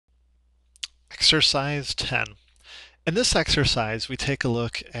Exercise 10. In this exercise, we take a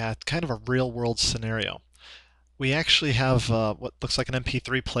look at kind of a real-world scenario. We actually have what looks like an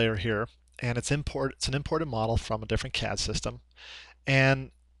MP3 player here, and it's an imported model from a different CAD system,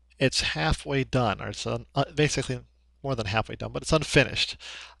 and it's halfway done, or basically more than halfway done, but it's unfinished.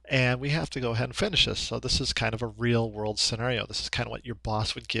 And we have to go ahead and finish this. So this is kind of a real-world scenario. This is kind of what your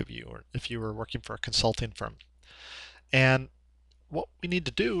boss would give you, or if you were working for a consulting firm. And what we need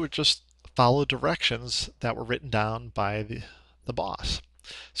to do is just follow directions that were written down by the boss.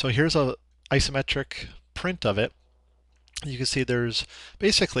 So here's a isometric print of it. You can see there's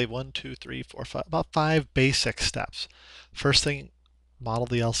basically 1, 2, 3, 4, 5, about 5 basic steps. First thing, model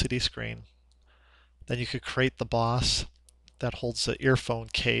the LCD screen. Then you could create the boss that holds the earphone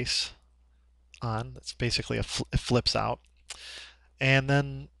case on. It's basically it flips out. And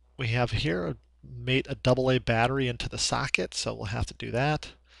then we have here mate a AA battery into the socket, so we'll have to do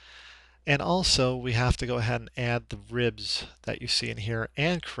that. And also we have to go ahead and add the ribs that you see in here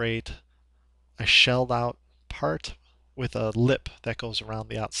and create a shelled out part with a lip that goes around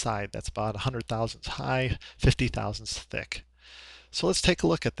the outside that's about 100 thousandths high, 50 thousandths thick. So let's take a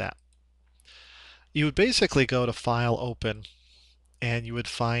look at that. You would basically go to File, Open, and you would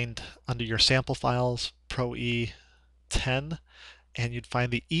find under your sample files Pro E10, and you'd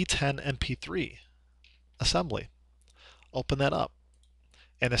find the E10 MP3 assembly. Open that up,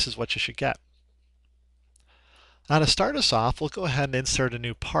 and this is what you should get. Now to start us off, we'll go ahead and insert a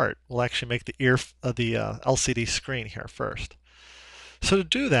new part. We'll actually make the LCD screen here first. So to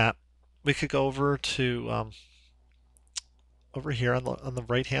do that, we could go over to over here on the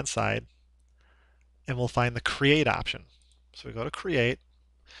right hand side, and we'll find the Create option. So we go to Create,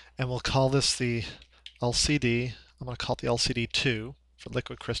 and we'll call this the LCD. I'm going to call it the LCD2 for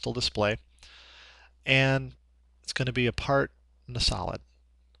liquid crystal display, and it's going to be a part in the solid.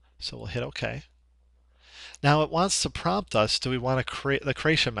 So we'll hit OK. Now it wants to prompt us, do we want to create the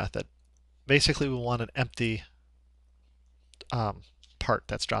creation method? Basically we want an empty part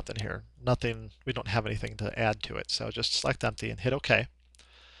that's dropped in here. Nothing, we don't have anything to add to it. So just select empty and hit OK.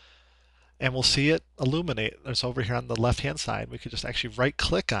 And we'll see it illuminate. It's over here on the left hand side. We could just actually right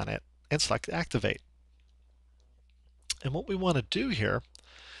click on it and select activate. And what we want to do here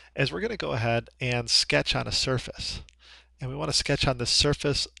is we're going to go ahead and sketch on a surface. And we want to sketch on the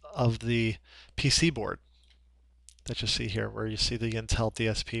surface of the PC board that you see here, where you see the Intel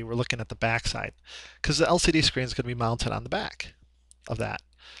DSP. We're looking at the back side because the LCD screen is going to be mounted on the back of that.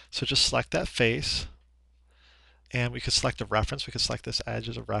 So just select that face, and we could select a reference. We could select this edge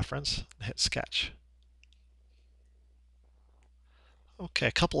as a reference and hit sketch. Okay,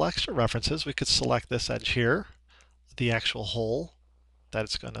 a couple extra references. We could select this edge here, the actual hole that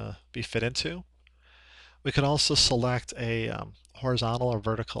it's going to be fit into. We could also select a horizontal or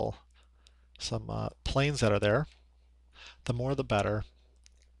vertical, some planes that are there. The more the better.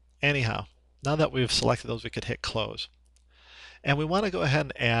 Anyhow, now that we've selected those, we could hit close. And we want to go ahead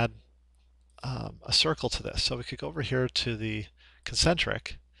and add a circle to this. So we could go over here to the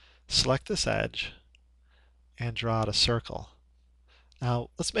concentric, select this edge, and draw out a circle.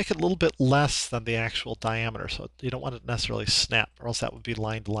 Now let's make it a little bit less than the actual diameter, so you don't want it to necessarily snap, or else that would be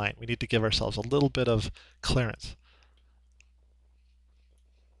line to line. We need to give ourselves a little bit of clearance.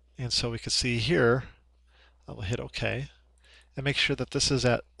 And so we can see here, I will hit OK, and make sure that this is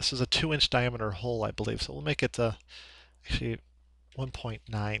a 2-inch diameter hole, I believe. So we'll make it actually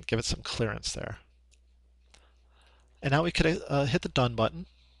 1.9, give it some clearance there. And now we could hit the Done button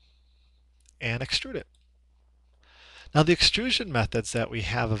and extrude it. Now the extrusion methods that we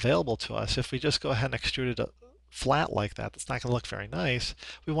have available to us, if we just go ahead and extrude it flat like that, that's not going to look very nice.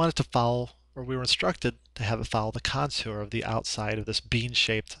 We want it to follow, or we were instructed to have it follow the contour of the outside of this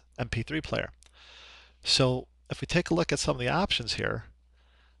bean-shaped MP3 player. So if we take a look at some of the options here,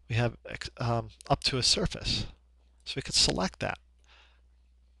 we have up to a surface. So we could select that.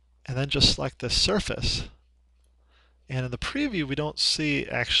 And then just select this surface. And in the preview, we don't see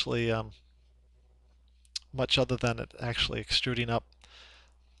actually much other than it actually extruding up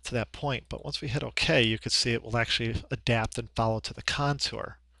to that point. But once we hit OK, you can see it will actually adapt and follow to the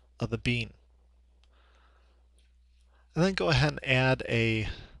contour of the bean. And then go ahead and add a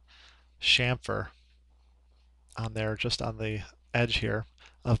chamfer on there, just on the edge here,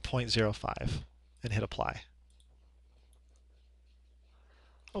 of 0.05 and hit apply.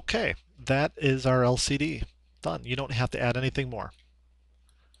 Okay, that is our LCD done. You don't have to add anything more.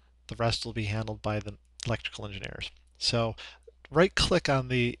 The rest will be handled by the electrical engineers. So right click on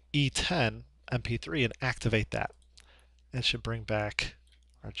the E10 MP3 and activate that. It should bring back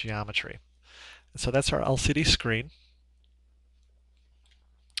our geometry. And so that's our LCD screen.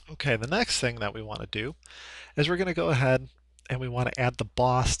 Okay, the next thing that we want to do is we're going to go ahead and we want to add the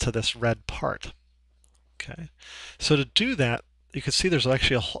boss to this red part. Okay, so to do that, you can see there's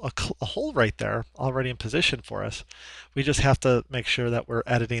actually a hole right there already in position for us. We just have to make sure that we're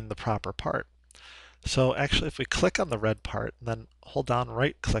editing the proper part. So actually, if we click on the red part and then hold down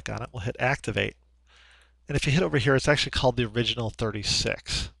right click on it, we'll hit activate. And if you hit over here, it's actually called the original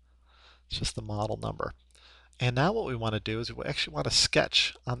 36. It's just the model number. And now what we want to do is we actually want to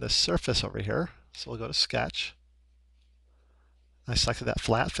sketch on this surface over here. So we'll go to sketch. I selected that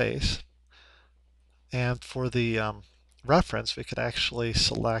flat face. And for the reference, we could actually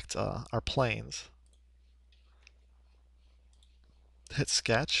select our planes. Hit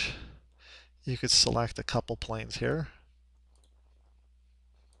sketch. You could select a couple planes here.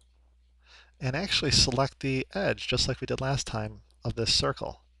 And actually select the edge, just like we did last time, of this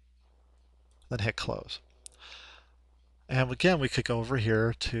circle. Then hit close. And again, we could go over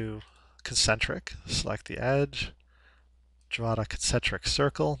here to concentric, select the edge, draw out a concentric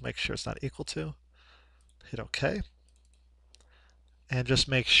circle, make sure it's not equal to, hit OK, and just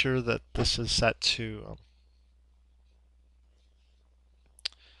make sure that this is set to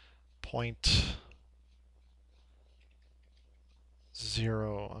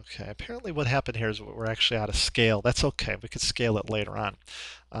 0.0. Okay, apparently what happened here is we're actually out of scale. That's okay, we could scale it later on.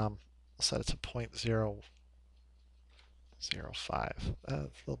 I'll set it to 0.005. A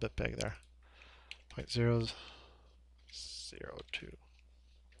little bit big there. 0.002.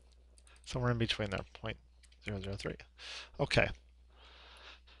 Somewhere in between there, 0.003. Okay.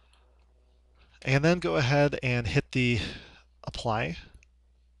 And then go ahead and hit the apply,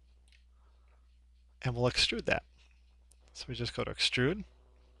 and we'll extrude that. So we just go to extrude.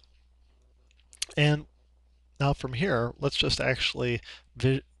 And now from here, let's just actually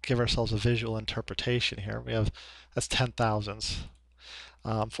give ourselves a visual interpretation here. We have, that's 10 thousandths.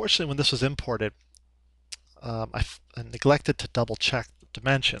 Fortunately, when this was imported, I neglected to double check the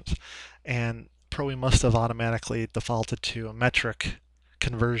dimensions, and Proe must have automatically defaulted to a metric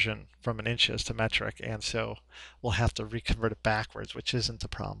conversion from an inches to metric, and so we'll have to reconvert it backwards, which isn't a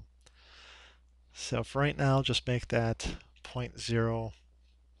problem. So for right now, just make that 0.008.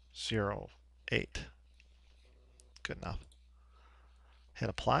 Good enough. Hit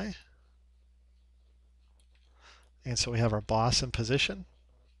apply. And so we have our boss in position.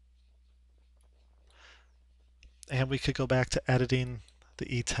 And we could go back to editing the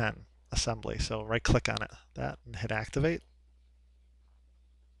E10 assembly. So right click on it, that, and hit activate.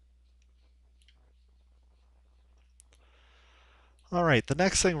 All right, the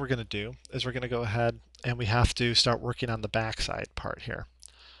next thing we're going to do is we're going to go ahead and we have to start working on the backside part here.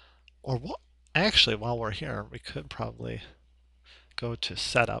 Or what? Actually, while we're here, we could probably go to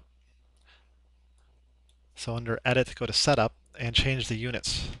setup. So under edit, go to setup and change the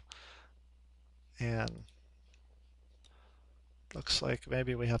units. And looks like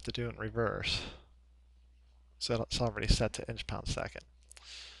maybe we have to do it in reverse. So it's already set to inch pound second.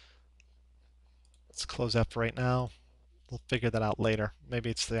 Let's close up right now. We'll figure that out later. Maybe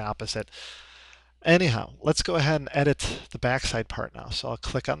it's the opposite. Anyhow, let's go ahead and edit the backside part now. So I'll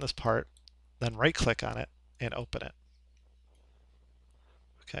click on this part, then right click on it and open it.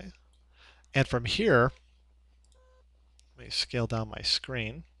 Okay. And from here, let me scale down my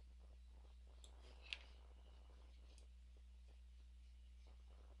screen.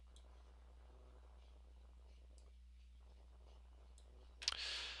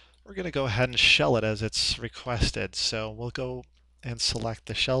 We're going to go ahead and shell it as it's requested. So we'll go and select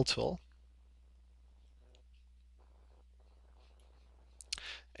the shell tool.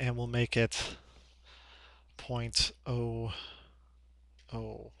 And we'll make it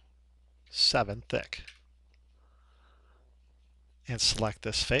 0.007 thick. And select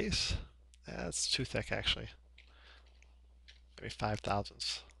this face. That's too thick actually. Maybe 5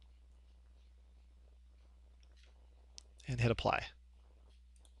 thousandths. And hit apply.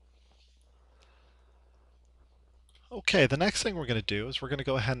 Okay, the next thing we're going to do is we're going to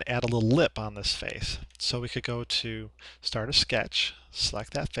go ahead and add a little lip on this face. So we could go to start a sketch,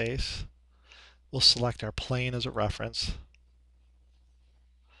 select that face. We'll select our plane as a reference.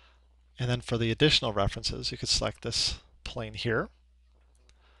 And then for the additional references, you could select this plane here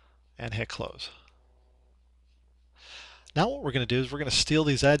and hit close. Now what we're going to do is we're going to steal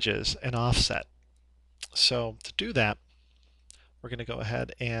these edges and offset. So to do that, we're going to go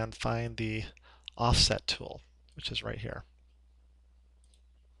ahead and find the offset tool, which is right here.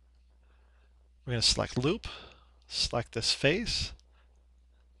 We're going to select loop, select this face.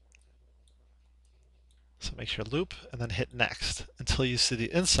 So make sure loop and then hit next until you see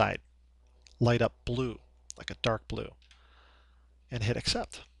the inside light up blue, like a dark blue, and hit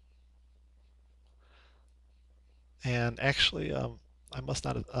accept. And actually, I must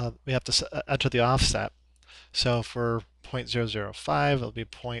not, we have to enter the offset. So for 0.005, it'll be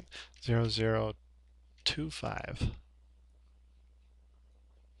 0.0025.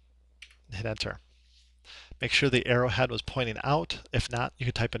 Hit enter. Make sure the arrowhead was pointing out. If not, you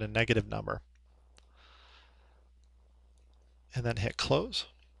could type in a negative number. And then hit close.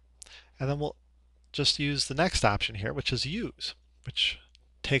 And then we'll just use the next option here, which is use, which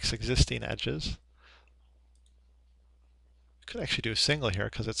takes existing edges. We could actually do a single here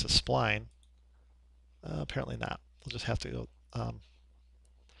because it's a spline. Apparently not. We'll just have to go and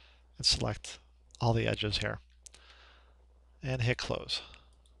select all the edges here and hit close.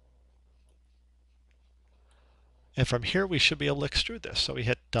 And from here we should be able to extrude this. So we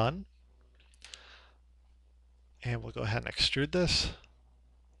hit done and we'll go ahead and extrude this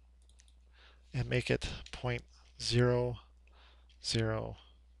and make it 0.003.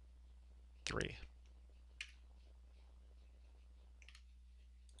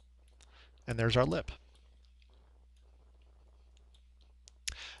 And there's our lip.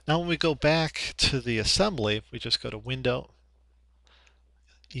 Now when we go back to the assembly, we just go to Window,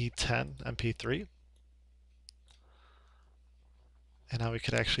 E10, MP3. And now we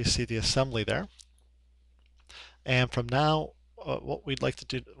could actually see the assembly there. And from now, what I'd like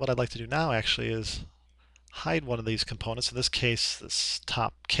to do now actually is hide one of these components. In this case, this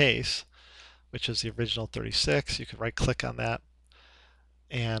top case, which is the original 36. You can right click on that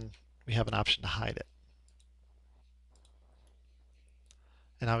and we have an option to hide it.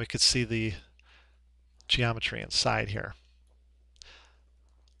 And now we could see the geometry inside here.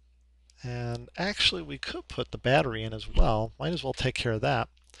 And actually we could put the battery in as well. Might as well take care of that.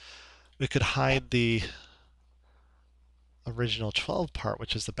 We could hide the original 12 part,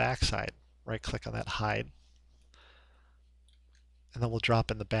 which is the backside. Right click on that, hide. And then we'll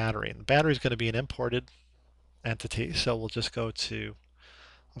drop in the battery. And the battery is going to be an imported entity, so we'll just go to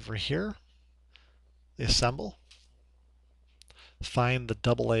over here, the assemble, find the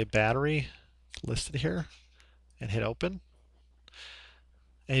AA battery listed here, and hit open.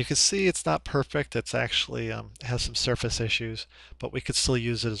 And you can see it's not perfect. It's actually has some surface issues, but we could still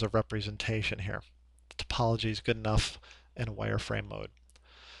use it as a representation here. The topology is good enough in a wireframe mode.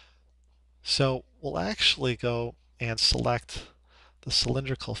 So we'll actually go and select the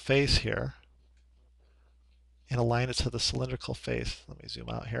cylindrical face here and align it to the cylindrical face. Let me zoom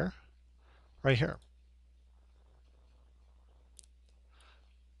out here, right here.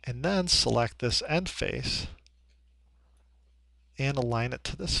 And then select this end face and align it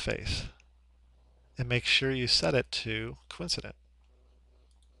to this face. And make sure you set it to coincident.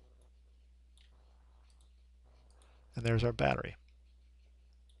 And there's our battery.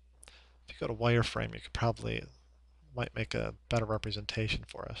 If you go to wireframe, you could probably might make a better representation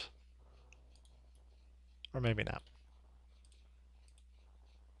for us. Or maybe not.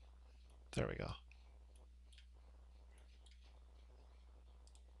 There we go.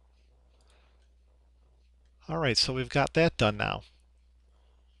 Alright, so we've got that done now.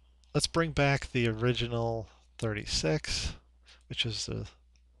 Let's bring back the original 36, which is the,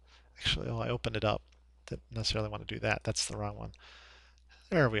 actually, I opened it up. Didn't necessarily want to do that. That's the wrong one.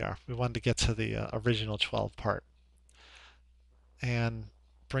 There we are. We wanted to get to the original 12 part. And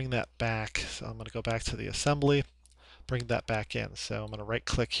bring that back. So I'm going to go back to the assembly, bring that back in. So I'm going to right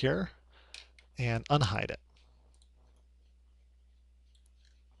click here and unhide it.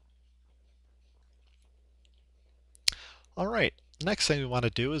 Alright, next thing we want to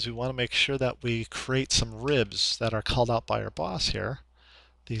do is we want to make sure that we create some ribs that are called out by our boss here.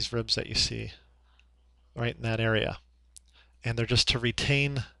 These ribs that you see right in that area. And they're just to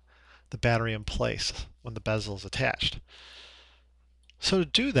retain the battery in place when the bezel is attached. So to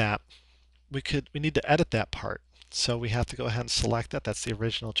do that, we need to edit that part. So we have to go ahead and select that. That's the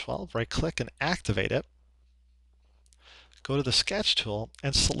original 12. Right click and activate it. Go to the sketch tool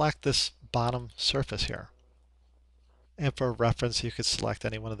and select this bottom surface here. And for reference, you could select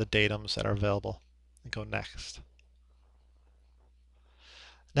any one of the datums that are available and go next.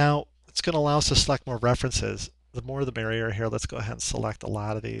 Now, it's going to allow us to select more references. The more the merrier here. Let's go ahead and select a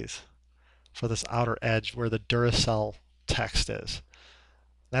lot of these for this outer edge where the Duracell text is.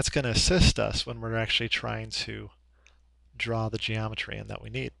 That's going to assist us when we're actually trying to draw the geometry in that we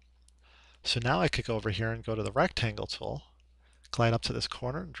need. So now I could go over here and go to the rectangle tool, glide up to this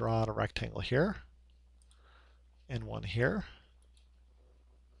corner, and draw out a rectangle here, and one here,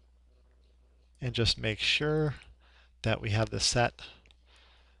 and just make sure that we have this set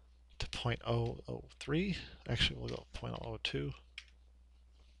to 0.003. Actually, we'll go 0.002.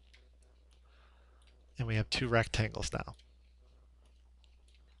 And we have two rectangles now.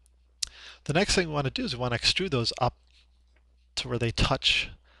 The next thing we want to do is we want to extrude those up to where they touch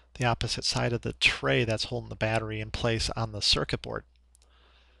the opposite side of the tray that's holding the battery in place on the circuit board.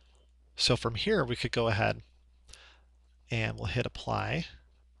 So from here we could go ahead and we'll hit apply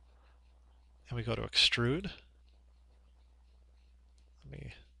and we go to extrude.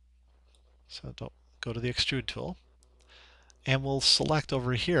 Don't go to the extrude tool and we'll select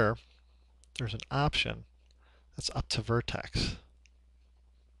over here, there's an option that's up to vertex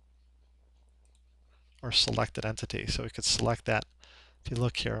or selected entity. So we could select that. If you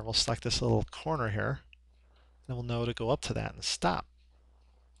look here, and we'll select this little corner here, and we'll know to go up to that and stop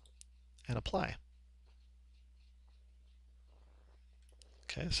and apply.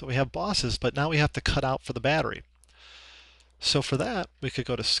 Okay, so we have bosses, but now we have to cut out for the battery. So for that, we could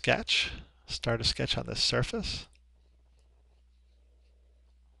go to Sketch, start a sketch on this surface,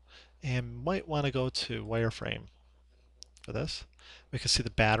 and might want to go to Wireframe for this. We can see the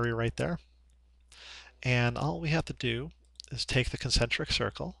battery right there. And all we have to do is take the concentric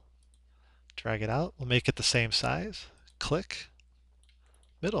circle, drag it out, we'll make it the same size, click,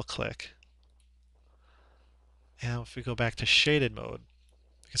 middle click, and if we go back to shaded mode,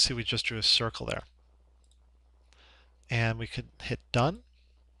 you can see we just drew a circle there. And we could hit done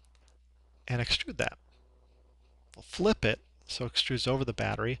and extrude that. We'll flip it so it extrudes over the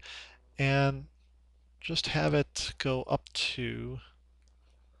battery and just have it go up to,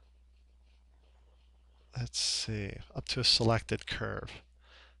 let's see, up to a selected curve.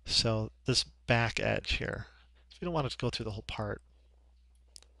 So this back edge here. So we don't want it to go through the whole part.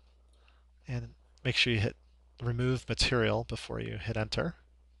 And make sure you hit remove material before you hit enter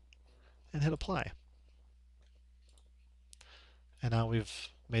and hit apply. And now we've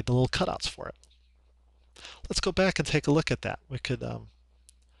made the little cutouts for it. Let's go back and take a look at that. We could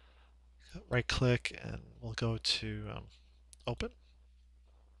right click and we'll go to open.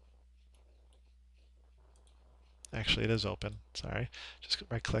 Actually, it is open. Sorry. Just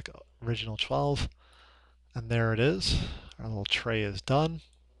right click original 12 and there it is. Our little tray is done.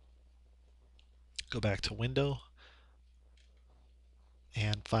 Go back to window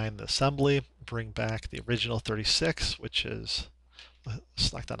and find the assembly. Bring back the original 36, which is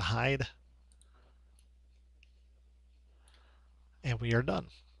select on hide. And we are done.